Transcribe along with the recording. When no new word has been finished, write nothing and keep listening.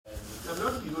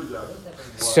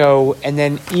So, and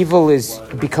then evil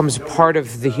becomes part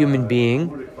of the human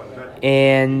being,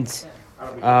 and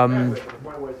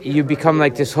you become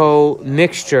like this whole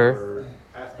mixture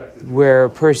where a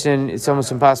person, it's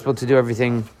almost impossible to do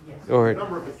everything or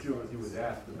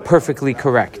perfectly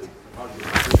correct.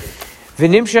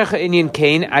 V'nimshach inyan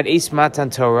kain ad eis matan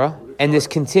Torah, and this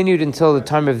continued until the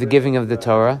time of the giving of the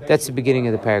Torah. That's the beginning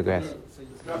of the paragraph.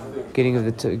 Giving of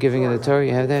the Torah.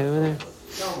 You have that over there.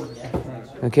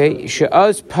 Okay.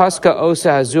 She'az paska osa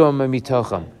hazuam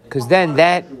mitocham, because then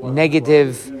that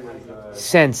negative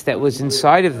sense that was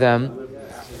inside of them,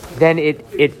 then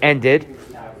it ended.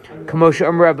 Kamosha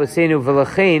Amar Rabbeinu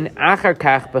v'lachein achar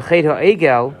kach b'chet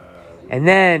ha'egel, and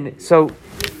then so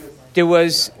there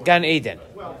was Gan Eden.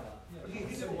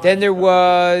 Then there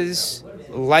was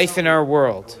life in our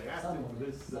world,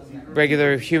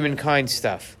 regular humankind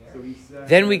stuff.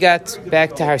 Then we got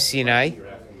back to Har Sinai,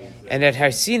 and at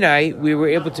Har Sinai we were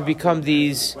able to become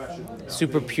these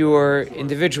super pure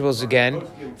individuals again,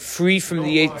 free from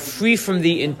the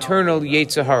internal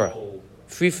Yetzer Hara,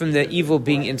 free from the evil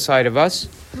being inside of us,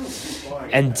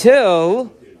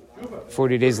 until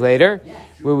 40 days later,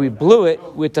 where we blew it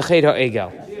with the Chet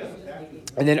HaEgel.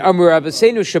 And then Amar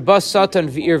Rabbeinu Shabbos Satan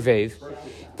v'irvev,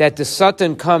 that the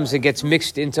Satan comes and gets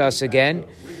mixed into us again.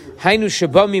 Hainu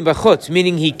Shabba min bachutz,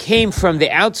 meaning he came from the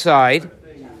outside.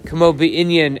 Kamo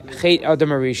b'inyan Chet Adam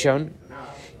Harishon,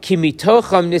 ki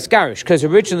mitocham nisgarish, because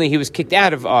originally he was kicked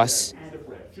out of us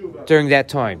during that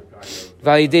time.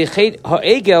 V'alidei Chet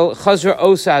HaEgel chazra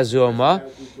osa azuma.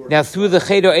 Now through the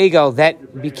Chet HaEgel,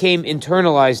 that became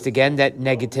internalized again, that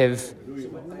negative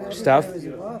stuff.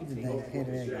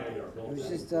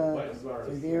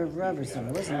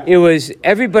 It was,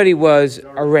 everybody was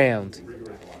around.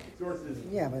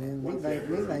 Yeah, but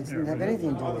Levites didn't have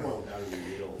anything to do with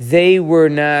it. They were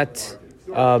not,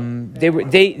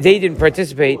 they didn't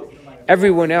participate.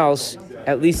 Everyone else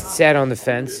at least sat on the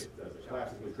fence,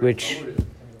 which...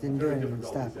 Didn't do anything,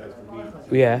 stop.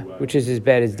 Yeah, which is as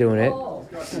bad as doing it.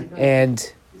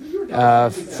 And,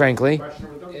 frankly...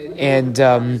 And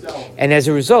as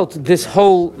a result, this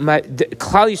whole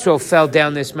Klal Yisrael fell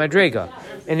down this madrega,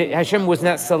 and Hashem was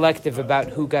not selective about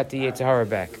who got the Yetzer Hara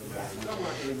back.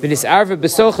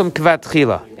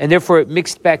 And therefore it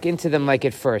mixed back into them like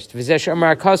at first. V'zesh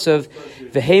amar kasav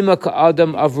v'hema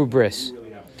ka'adam avru bris.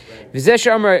 V'zesh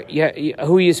amar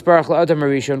hu yisparach la'adam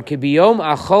harishon kibiyom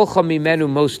acholcha mimenu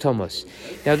mos tomos.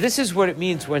 Now this is what it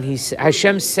means when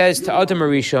Hashem says to Adam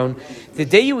Harishon, the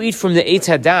day you eat from the Eitz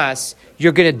Hadas,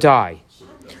 you're going to die.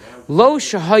 Lo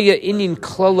shahaya inin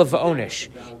klala v'onish.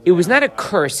 It was not a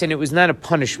curse and it was not a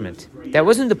punishment. That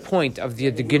wasn't the point of the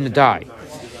going to die.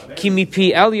 Kimi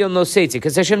pi elyon lo seitzi,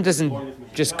 because Hashem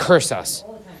doesn't just curse us.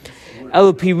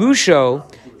 El pirusho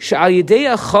sha'al yedei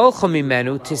acholcha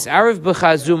mimenu tis'arev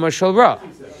b'cha zuma shel ra.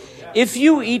 If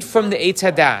you eat from the Eitz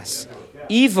Hadas,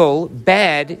 evil,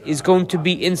 bad, is going to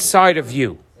be inside of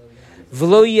you.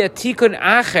 V'lo yatikun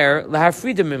acher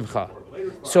lahafrida mimcha.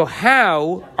 So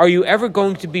how are you ever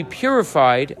going to be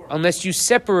purified unless you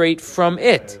separate from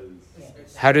it?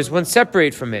 How does one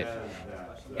separate from it?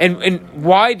 And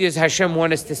why does Hashem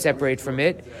want us to separate from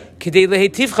it? So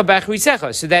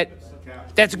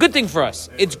that's a good thing for us.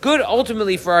 It's good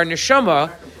ultimately for our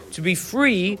neshama to be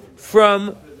free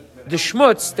from the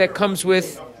shmutz that comes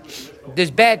with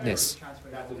this badness.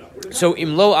 So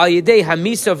imlo al yedei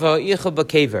hamisa v'ha'icha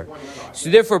b'kever. So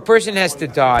therefore a person has to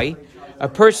die. A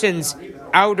person's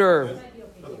outer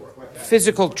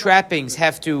physical trappings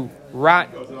have to rot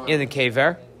in the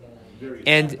kever.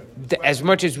 And as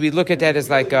much as we look at that as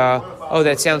like, oh,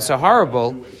 that sounds so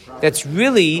horrible, that's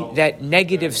really that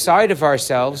negative side of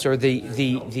ourselves, or the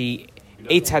Eitz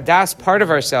Hadas part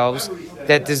of ourselves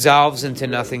that dissolves into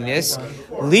nothingness,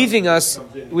 leaving us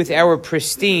with our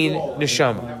pristine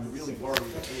neshama.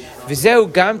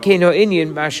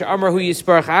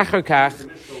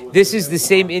 This is the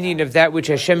same inyan of that which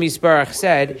Hashem Yisbarach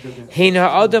said, Hein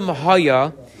ha'adam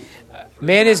haya,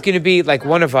 man is going to be like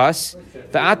one of us.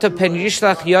 Right,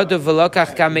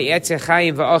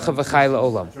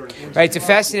 it's a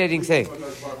fascinating thing.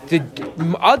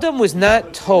 Adam was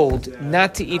not told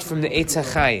not to eat from the Eitz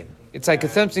HaChaim. It's like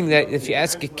something that if you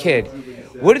ask a kid,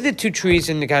 what are the two trees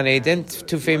in the Gan Eden,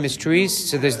 two famous trees?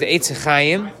 So there's the Eitz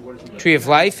HaChaim, tree of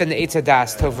life, and the Eitz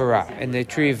Hadas, Tovara, and the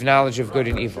tree of knowledge of good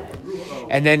and evil.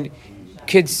 And then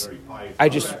kids, I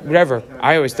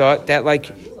always thought that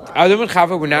like Adam and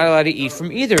Chava were not allowed to eat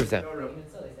from either of them.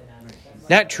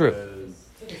 Not true.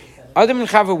 Adam and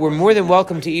Chava were more than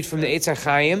welcome to eat from the Eitz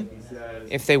HaChaim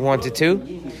if they wanted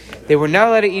to. They were not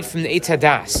allowed to eat from the Eitz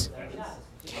Hadas.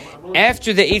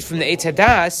 After they ate from the Eitz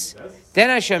Hadas, Then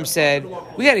Hashem said,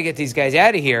 we got to get these guys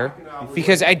out of here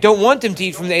because I don't want them to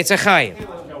eat from the Eitz HaChaim.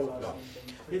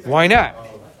 Why not?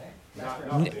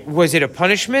 Was it a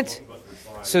punishment?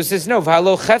 So it says, no.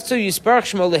 Doesn't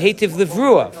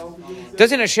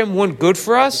Hashem want good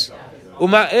for us?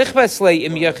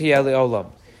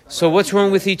 So what's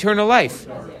wrong with eternal life?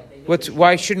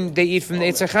 Why shouldn't they eat from the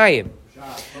Eitz HaChaim?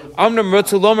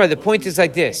 The point is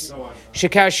like this. If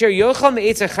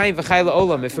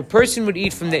a person would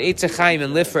eat from the Eitz HaChaim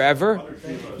and live forever,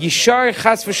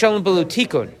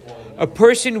 a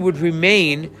person would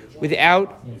remain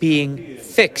without being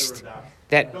fixed.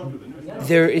 That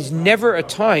there is never a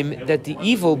time that the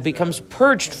evil becomes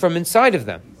purged from inside of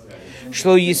them. A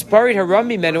person's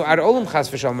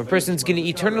going to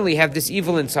eternally have this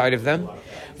evil inside of them.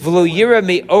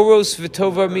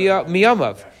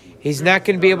 He's not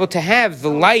going to be able to have the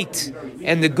light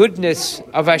and the goodness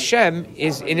of Hashem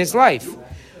is in his life.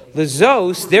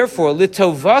 Lezos, therefore,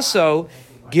 litovaso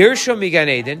girsho migan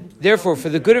Eden. Therefore, for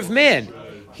the good of man,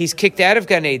 he's kicked out of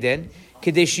Gan Eden,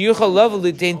 so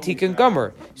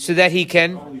that he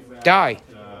can die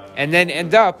and then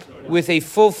end up with a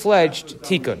full-fledged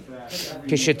tikkun. So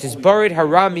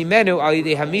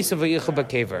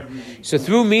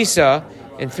through Misa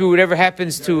and through whatever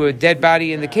happens to a dead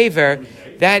body in the kever,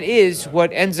 that is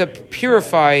what ends up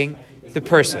purifying the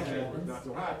person.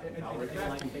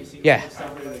 Yeah.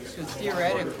 So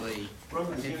theoretically,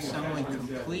 if someone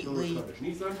completely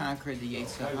conquered the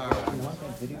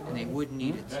Yetzirah and they wouldn't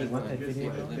need a tikkun, they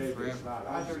would live forever.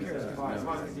 I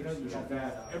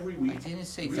didn't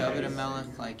say David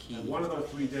HaMelech like he knocked out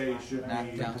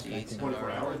the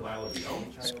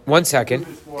Yetzirah. 1 second.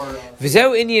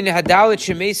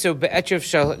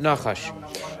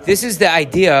 This is the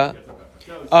idea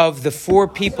of the 4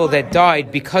 people that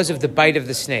died because of the bite of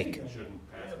the snake.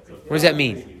 What does that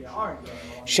mean?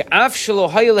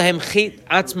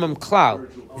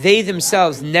 They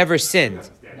themselves never sinned.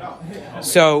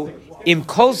 So, im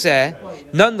kolze,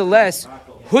 nonetheless,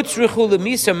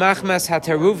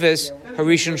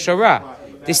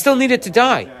 they still needed to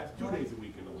die.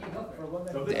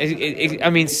 I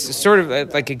mean, sort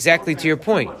of like exactly to your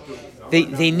point.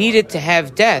 They needed to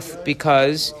have death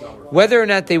because whether or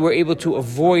not they were able to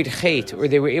avoid hate or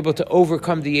they were able to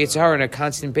overcome the Yetzer Hara on a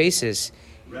constant basis,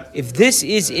 if this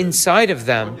is inside of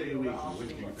them,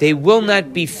 they will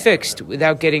not be fixed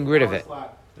without getting rid of it.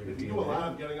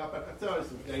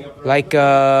 Like,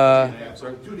 yeah,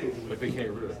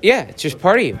 it's just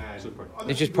part of you.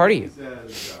 It's just part of you.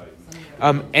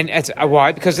 And that's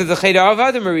why? Because of the Cheda of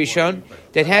Adam Rishon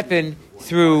that happened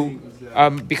through,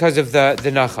 because of the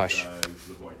Nachash.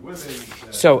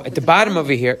 So at the bottom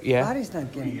over here, yeah. The body's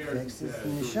not getting fixed. It's the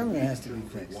neshama that has to be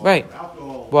fixed. Right.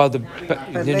 Well, but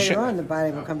later on, the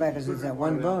body will come back because it's that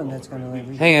one bone that's going to.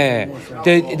 Hang on.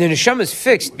 The neshama is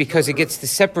fixed because it gets to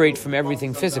separate from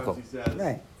everything physical.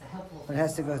 Right. But it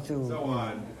has to go through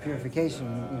purification.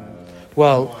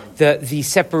 Well, the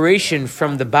separation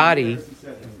from the body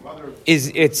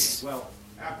is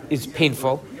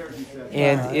painful,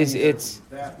 and it's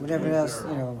whatever else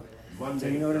So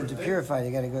in order to purify,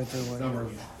 you got to go through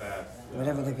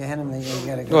whatever the Gehenna you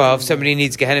got to go. Well, if somebody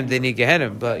needs Gehenna, they need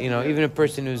Gehenna. But even a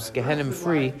person who's Gehenna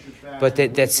free, but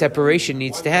that separation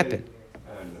needs to happen.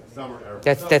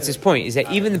 That's his point. Is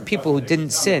that even the people who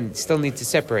didn't sin still need to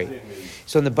separate.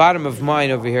 So in the bottom of mine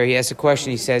over here, he asks a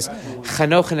question. He says,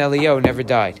 Chanoch and Eliyahu never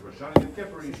died.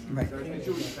 Right.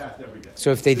 So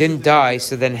if they didn't die,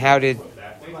 so then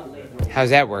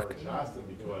how's that work?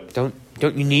 Don't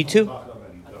you need to?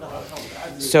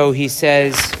 So he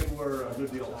says,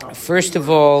 first of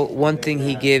all, one thing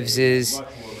he gives is,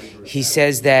 he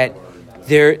says that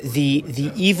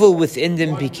the evil within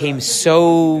them became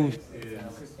so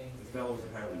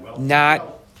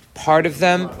not part of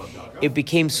them. It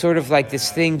became sort of like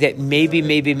this thing that maybe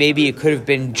it could have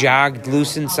been jogged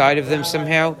loose inside of them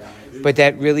somehow, but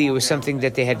that really it was something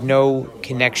that they had no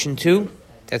connection to.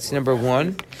 That's number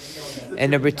one.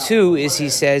 And number two is he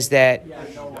says that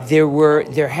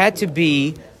there had to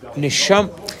be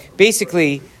neshama.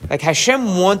 Basically, like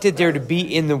Hashem wanted there to be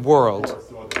in the world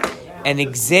an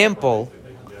example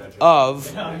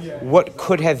of what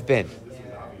could have been.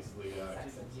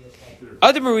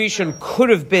 Adam Rishon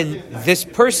could have been this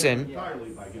person,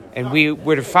 and we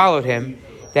would have followed him,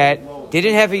 that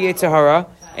didn't have a Yetzer Hara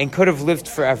and could have lived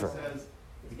forever.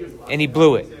 And he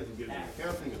blew it.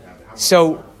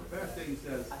 So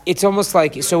it's almost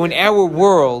like, so in our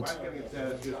world,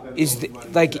 is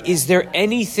there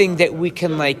anything that we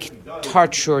can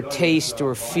touch or taste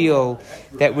or feel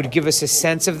that would give us a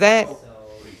sense of that?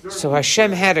 So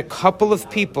Hashem had a couple of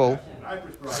people,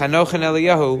 Chanoch and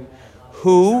Eliyahu,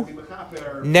 who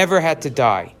never had to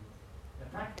die.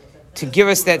 To give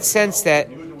us that sense that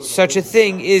such a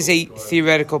thing is a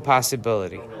theoretical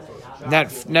possibility.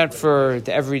 Not for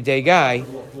the everyday guy,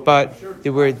 but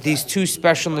there were these two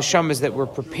special neshamas that were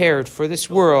prepared for this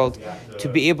world to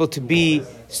be able to be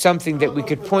something that we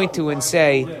could point to and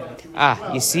say,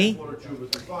 you see,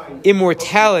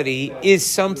 immortality is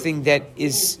something that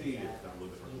is,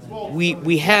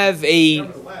 we have a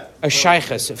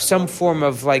shaychus, of some form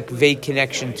of like vague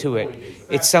connection to it.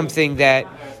 It's something that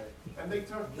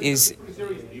is,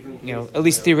 at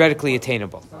least theoretically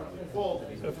attainable.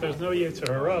 If there's no Yetzer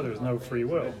Hara, there's no free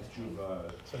will.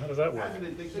 So how does that work?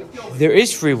 There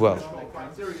is free will.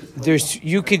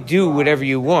 You could do whatever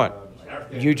you want.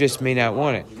 You just may not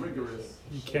want it.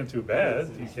 You can't do bad.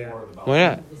 You can't. Why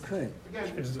not?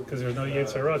 Because there's no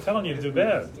Yetzer Hara telling you to do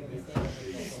bad.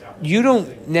 You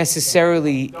don't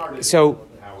necessarily. So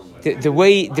the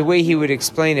way he would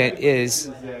explain it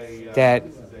is that,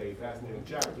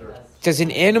 does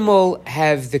an animal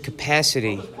have the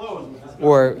capacity,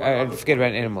 or forget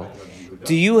about an animal?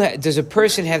 Does a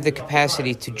person have the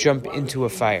capacity to jump into a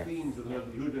fire?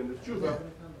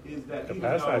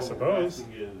 Capacity, I suppose.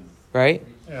 Right?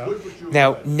 Yeah.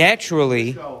 Now,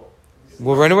 naturally,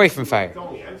 we'll run away from fire.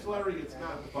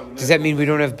 Does that mean we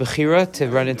don't have bechira to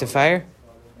run into fire?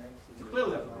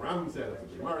 Good.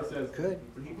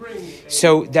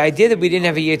 So the idea that we didn't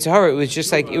have a Yetzer Hara, it was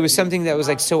just like, it was something that was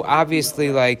like so obviously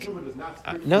like,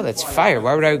 no, that's fire.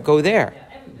 Why would I go there?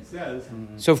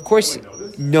 So of course,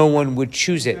 no one would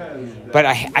choose it. But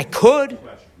I could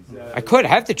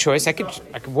have the choice. I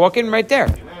could walk in right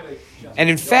there. And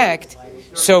in fact,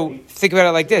 so think about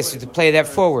it like this, to play that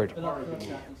forward.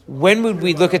 When would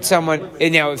we look at someone,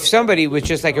 and now if somebody was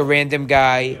just like a random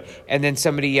guy, and then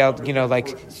somebody yelled, like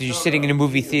so you're sitting in a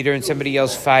movie theater and somebody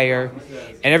yells fire,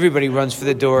 and everybody runs for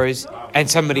the doors, and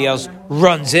somebody else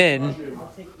runs in,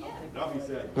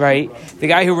 right? The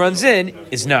guy who runs in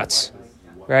is nuts,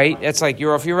 right? That's like,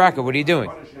 you're off your rocker, what are you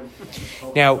doing?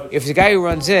 Now, if the guy who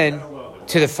runs in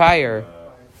to the fire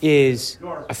is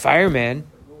a fireman,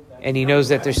 and he knows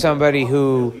that there's somebody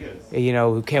who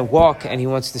can't walk and he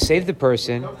wants to save the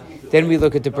person, then we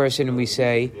look at the person and we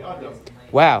say,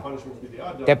 wow,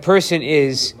 that person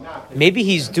is, maybe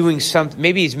he's doing something,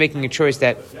 maybe he's making a choice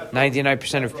that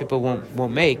 99% of people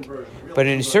won't make, but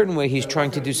in a certain way he's trying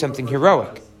to do something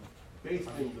heroic.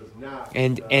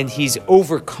 And he's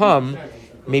overcome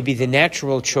maybe the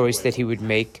natural choice that he would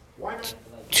make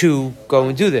to go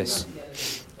and do this.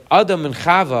 Adam and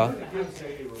Chava,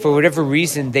 for whatever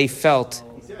reason, they felt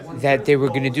that they were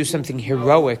going to do something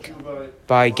heroic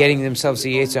by getting themselves a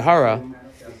Yetzer Hara.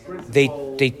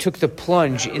 They took the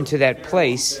plunge into that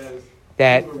place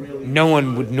that no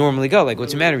one would normally go. Like,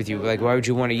 what's the matter with you? Like, why would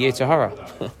you want a Yetzer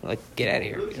Hara? Like, get out of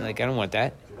here. Like, I don't want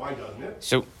that.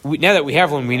 So now that we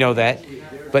have one, we know that.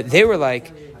 But they were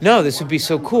like, no, this would be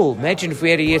so cool. Imagine if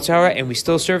we had a Yetzer Hara and we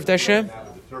still served Hashem.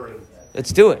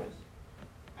 Let's do it.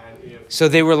 So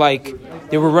they were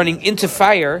running into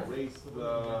fire,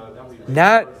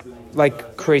 not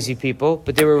like crazy people,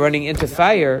 but they were running into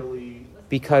fire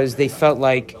because they felt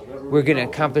like we're going to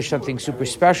accomplish something super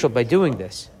special by doing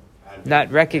this,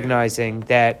 not recognizing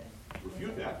that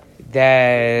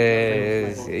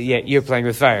you're playing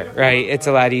with fire, right? It's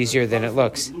a lot easier than it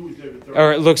looks,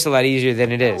 or it looks a lot easier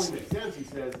than it is.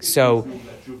 So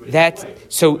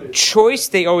choice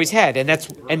they always had,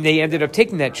 and they ended up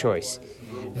taking that choice.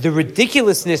 The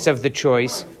ridiculousness of the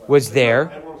choice was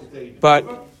there, but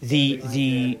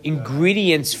the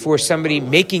ingredients for somebody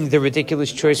making the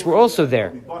ridiculous choice were also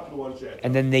there.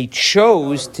 And then they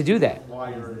chose to do that.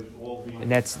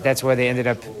 And that's why they ended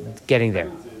up getting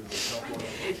there.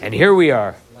 And here we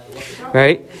are.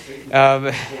 Right?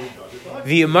 And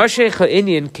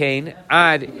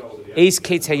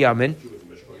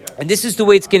this is the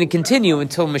way it's going to continue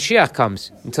until Mashiach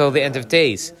comes, until the end of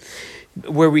days,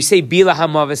 where we say Bila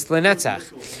Hamavis Lenetzach.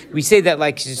 We say that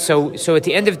so at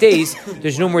the end of days,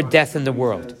 there's no more death in the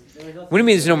world. What do you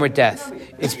mean there's no more death?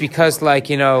 It's because we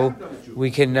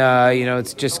can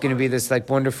it's just going to be this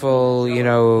wonderful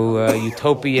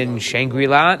utopian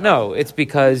Shangri-La. No, it's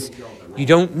because you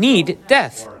don't need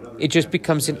death. It just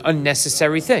becomes an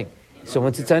unnecessary thing. So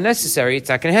once it's unnecessary, it's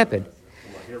not going to happen.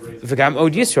 V'gam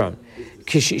od Yisron.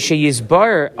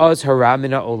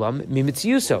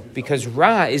 Because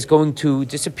Ra is going to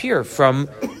disappear from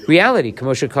reality,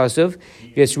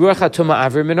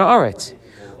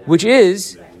 which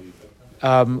is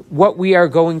what we are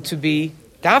going to be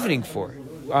davening for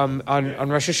on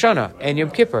Rosh Hashanah and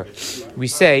Yom Kippur. We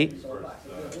say,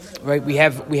 right? We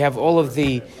have all of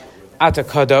the Ata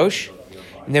Kadosh,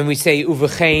 and then we say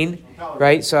Uvechein,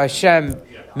 right? So Hashem,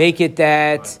 make it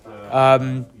that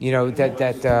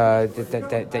that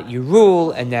you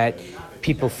rule and that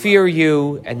people fear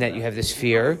you and that you have this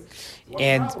fear.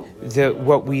 And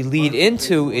what we lead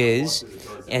into is,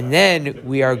 and then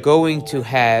we are going to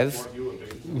have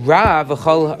Ra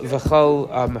v'chol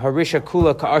harisha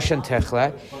kula ka'ashan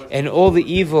techla, and all the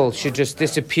evil should just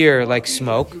disappear like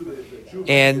smoke.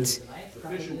 And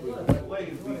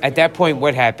at that point,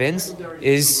 what happens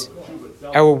is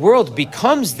our world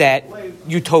becomes that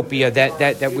utopia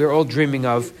that we're all dreaming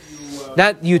of.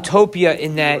 Not utopia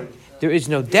in that there is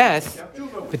no death,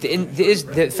 but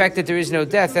the fact that there is no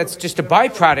death, that's just a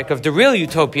byproduct of the real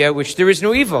utopia, which there is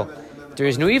no evil. If there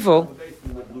is no evil,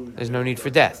 there's no need for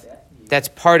death. That's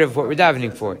part of what we're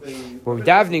davening for. What we're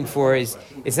davening for is,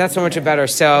 it's not so much about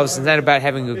ourselves, it's not about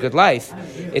having a good life.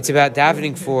 It's about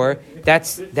davening for,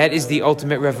 that's when the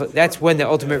ultimate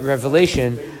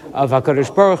revelation of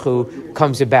HaKadosh Baruch Hu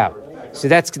comes about. So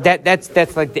that's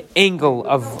like the angle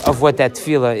of what that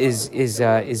tefillah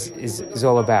is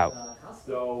all about.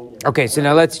 Okay, so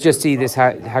now let's just see this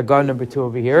Haggah number 2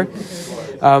 over here,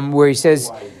 where he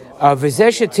says, this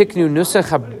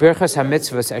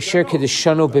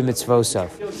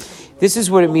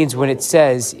is what it means when it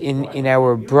says in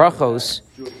our brachos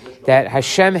that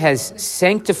Hashem has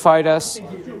sanctified us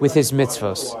with His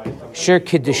mitzvos. Asher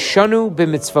kiddushanu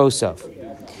b'mitzvosav.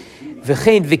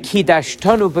 V'chein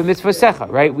v'kidashtanu b'mitzvosecha.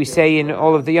 Right? We say in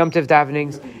all of the Yom Tov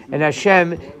davenings, and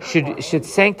Hashem should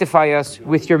sanctify us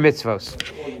with your mitzvos.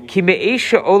 Ki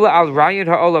me'esha ola al rayon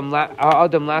ha'olam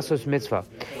ha'adam lasos mitzvah.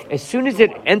 As soon as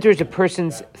it enters a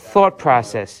person's thought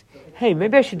process, hey,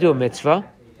 maybe I should do a mitzvah.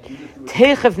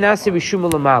 Teichav nase b'shuma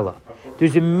lamala.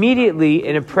 There's immediately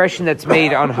an impression that's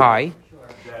made on high,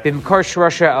 b'mkar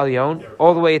shrasha alyon,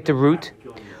 all the way at the root,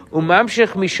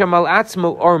 umamshich misham al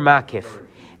atzmo or makif,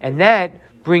 and that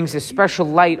brings a special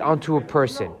light onto a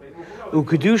person.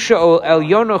 Ukedusha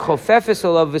elyono chofefes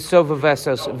olav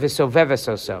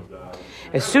v'sovevesoso.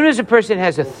 As soon as a person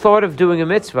has a thought of doing a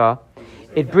mitzvah,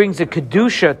 it brings a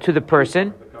kedusha to the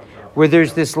person, where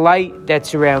there's this light that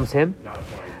surrounds him.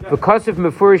 Because of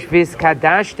mefurish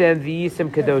v'skadashtem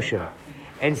v'yisem kadoshim,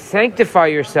 and sanctify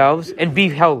yourselves and be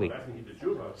holy.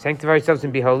 Sanctify yourselves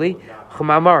and be holy.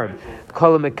 Chumamarim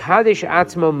kol mekadesh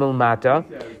atzmo milmata.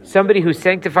 Somebody who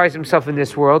sanctifies himself in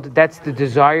this world, that's the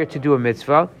desire to do a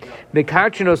mitzvah.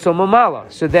 Mekachino so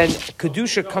mamala. So then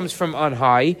kedusha comes from on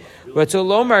high.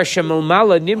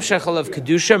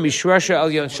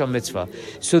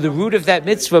 So the root of that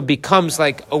mitzvah becomes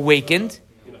like awakened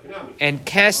and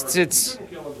casts its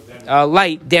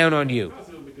light down on you.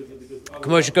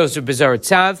 K'moshe goes to Bizarre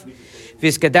Tzav,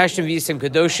 V'skadashim v'yisem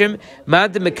kadoshim,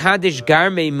 Mad mekadesh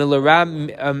garmei milara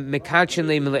mekachin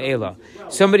le milaela.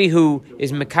 Somebody who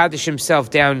is mekadesh himself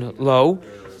down low,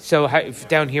 so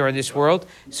down here on this world.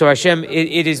 So Hashem,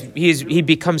 he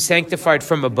becomes sanctified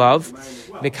from above.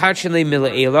 Mekachin le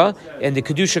milaela, and the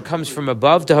kedusha comes from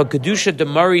above. The kedusha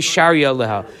demari sharia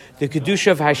leha. The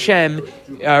kedusha of Hashem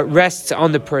rests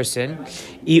on the person.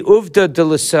 I uvda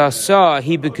delasasa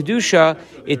hi bekedusha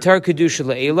itar kedusha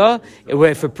leela.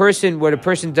 If what a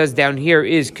person does down here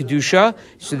is kedusha,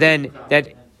 so then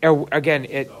that again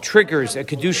it triggers a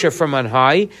kedusha from on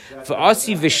high.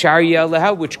 V'asi v'sharia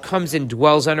leha, which comes and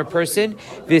dwells on a person.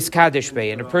 V'skadesh be,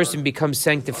 and a person becomes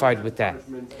sanctified with that.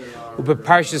 But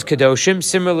Parshas Kadoshim,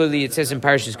 similarly, it says in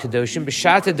Parshas Kadoshim,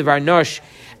 b'shata devar nosh.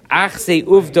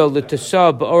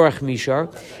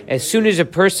 As soon as a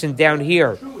person down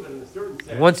here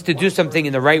wants to do something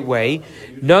in the right way,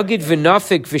 as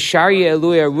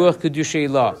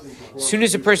soon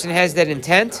as a person has that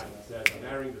intent,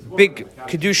 big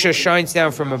kedusha shines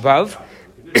down from above.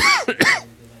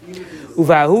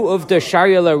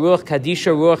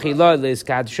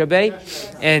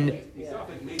 And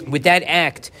with that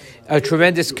act, a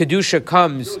tremendous kedusha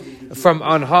comes from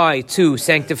on high to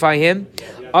sanctify him.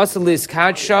 Somebody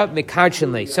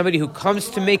who comes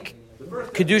to make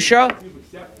kedusha,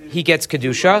 he gets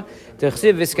kedusha.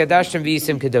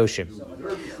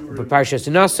 But Parshas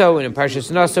Naso, and in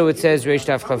Parshas Naso it says Reish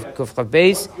Tav Kuf Chav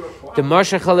Beis, the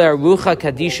Mashachalei Rucha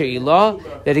Kadisha Ilah,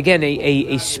 that again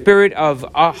a spirit of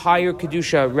a higher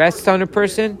kedusha rests on a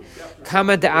person.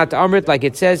 Kama Da'at Amrit, like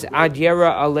it says, Ad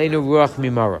Yera Aleinu Ruach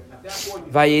Mimara.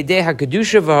 Vayedeh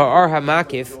HaKedusha V'Ha'ar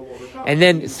HaMakif, and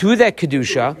then through that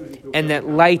kedusha and that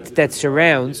light that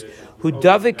surrounds, a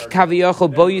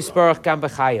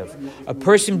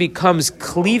person becomes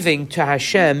cleaving to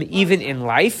Hashem even in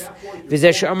life. That's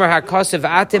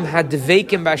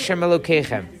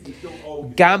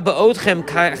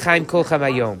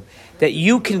that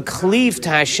you can cleave to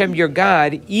Hashem, your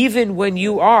God, even when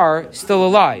you are still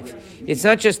alive. It's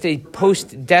not just a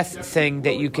post-death thing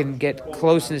that you can get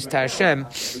closeness to Hashem,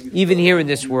 even here in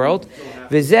this world.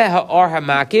 V'zeh ha'or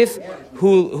ha'makif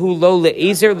hu lo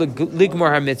le'ezer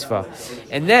ligmor ha'mitzvah.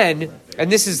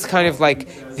 And this is kind of like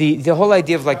the whole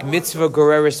idea of like mitzvah,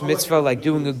 goreris mitzvah, like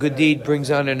doing a good deed brings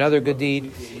on another good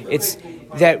deed. It's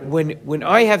that when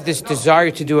I have this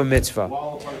desire to do a mitzvah,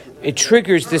 it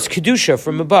triggers this kedusha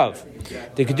from above.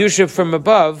 The kedusha from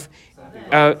above,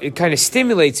 it kind of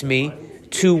stimulates me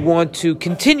to want to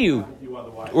continue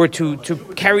or to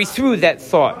carry through that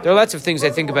thought. There are lots of things I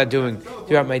think about doing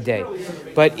throughout my day.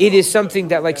 But it is something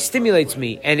that like stimulates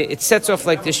me, and it sets off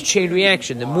like this chain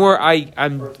reaction. The more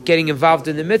I'm getting involved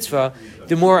in the mitzvah,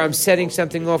 the more I'm setting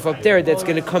something off up there that's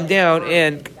going to come down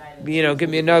and, give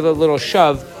me another little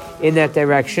shove in that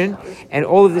direction. And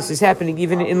all of this is happening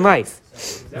even in life.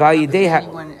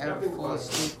 Anyone ever fall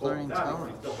asleep learning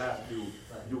Torah?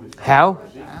 How?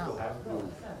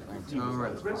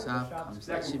 Torah, the Pesach comes,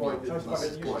 that should be a good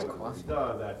coffee.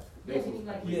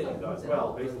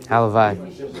 Halavai.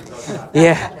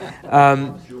 Yeah.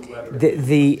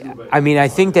 I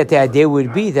think that the idea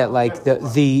would be that like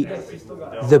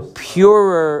the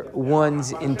purer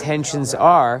one's intentions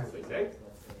are,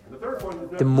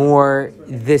 the more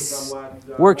this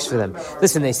works for them.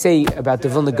 Listen, they say about the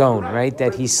Vilna Gaon, right,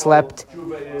 that he slept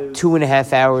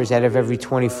 2.5 hours out of every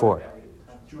 24.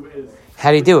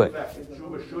 How'd he do it?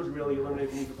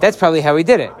 That's probably how he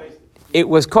did it. It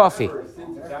was coffee.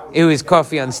 It was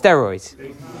coffee on steroids.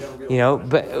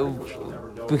 But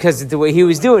because of the way he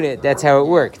was doing it, that's how it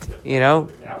worked.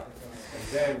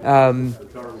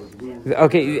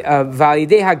 Okay.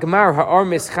 Validei hagemar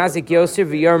ha'armis chazik yosef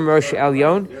v'yom rosh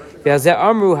elyon v'alzeh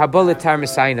amru habolatar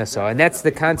mesainaso. And that's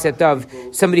the concept of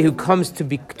somebody who comes to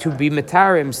be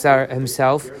matar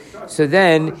himself. So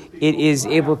then it is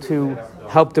able to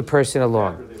help the person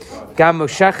along. And then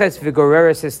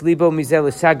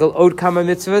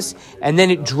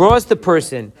it draws the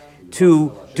person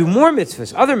to do more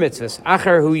mitzvahs, other mitzvahs.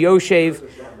 Achar hu yoshev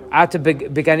ata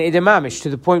began eden mamish, to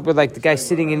the point where like the guy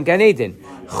sitting in Gan Eden.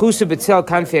 Chusa betzel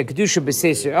kanfei kedusha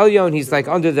b'seiser elyon. He's like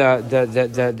under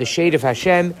the shade of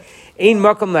Hashem. Ein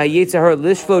makom layitzahar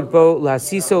lishvod bo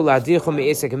lasiso ladicho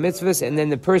me'esek mitzvahs, and then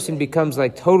the person becomes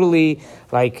like totally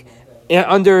like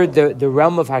under the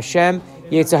realm of Hashem.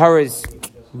 Yitzahar is.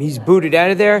 He's booted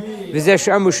out of there. That's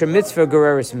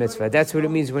what it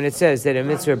means when it says that a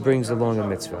mitzvah brings along a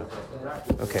mitzvah.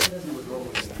 Okay.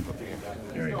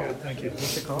 Very good. Thank you.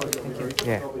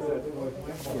 Yeah.